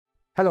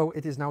Hello,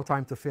 it is now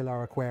time to fill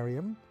our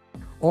aquarium.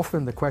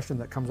 Often the question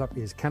that comes up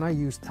is, can I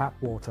use tap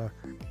water?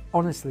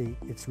 Honestly,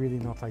 it's really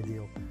not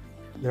ideal.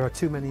 There are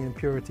too many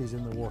impurities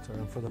in the water,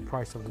 and for the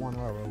price of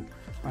 €1,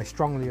 I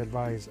strongly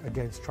advise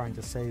against trying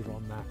to save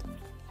on that.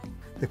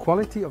 The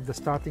quality of the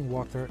starting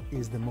water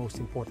is the most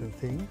important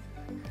thing.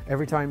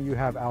 Every time you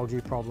have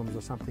algae problems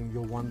or something,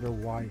 you'll wonder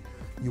why.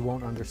 You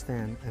won't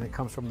understand, and it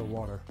comes from the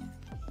water.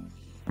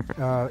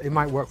 It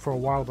might work for a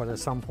while, but at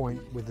some point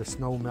with the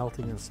snow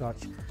melting and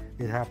such,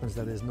 it happens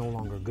that it's no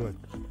longer good.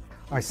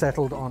 I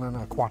settled on an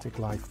Aquatic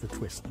Life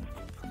Twist.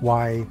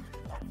 Why?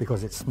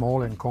 Because it's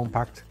small and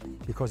compact,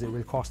 because it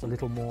will cost a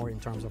little more in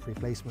terms of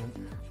replacement.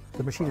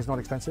 The machine is not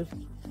expensive.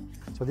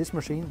 So this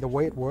machine, the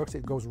way it works,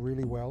 it goes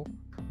really well.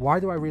 Why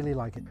do I really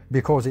like it?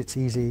 Because it's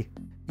easy.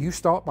 You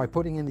start by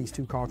putting in these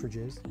two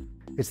cartridges.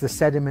 It's the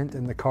sediment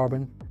and the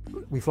carbon.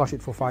 We flush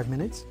it for 5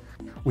 minutes.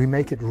 We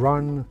make it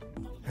run,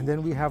 and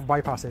then we have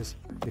bypasses,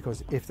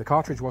 because if the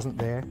cartridge wasn't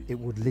there, it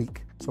would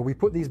leak. So we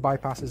put these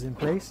bypasses in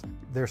place.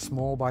 They're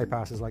small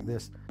bypasses like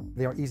this.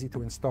 They are easy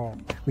to install.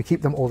 We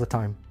keep them all the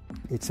time.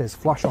 It says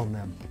flush on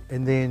them.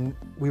 And then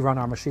we run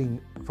our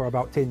machine for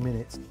about 10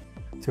 minutes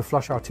to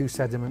flush our two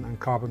sediment and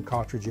carbon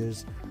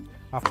cartridges.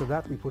 After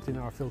that, we put in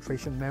our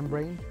filtration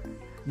membrane.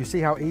 You see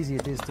how easy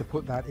it is to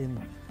put that in.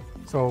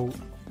 So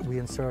we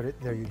insert it,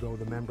 there you go,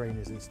 the membrane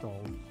is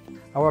installed.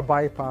 Our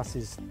bypass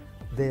is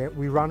there.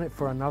 We run it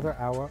for another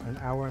hour, an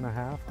hour and a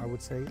half, I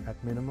would say,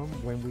 at minimum,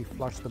 when we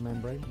flush the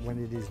membrane, when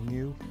it is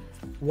new.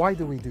 Why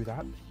do we do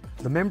that?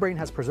 The membrane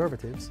has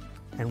preservatives,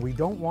 and we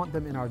don't want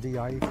them in our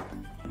DI.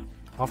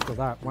 After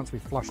that, once we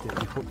flushed it,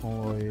 we put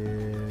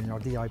our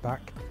DI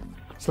back.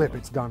 Slip,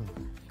 it's done.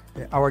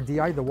 Our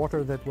DI, the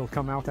water that will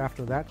come out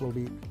after that, will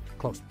be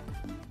close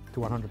to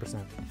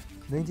 100%.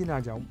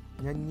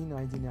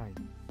 99.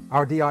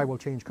 Our DI will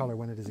change color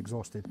when it is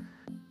exhausted,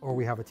 or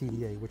we have a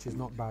TDA, which is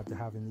not bad to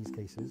have in these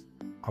cases.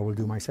 I will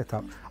do my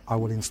setup. I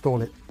will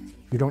install it.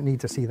 You don't need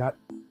to see that.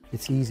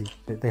 It's easy.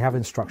 They have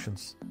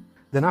instructions.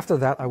 Then after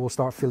that, I will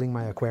start filling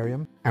my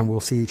aquarium, and we'll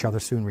see each other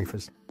soon,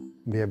 reefers.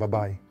 Yeah,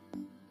 bye-bye.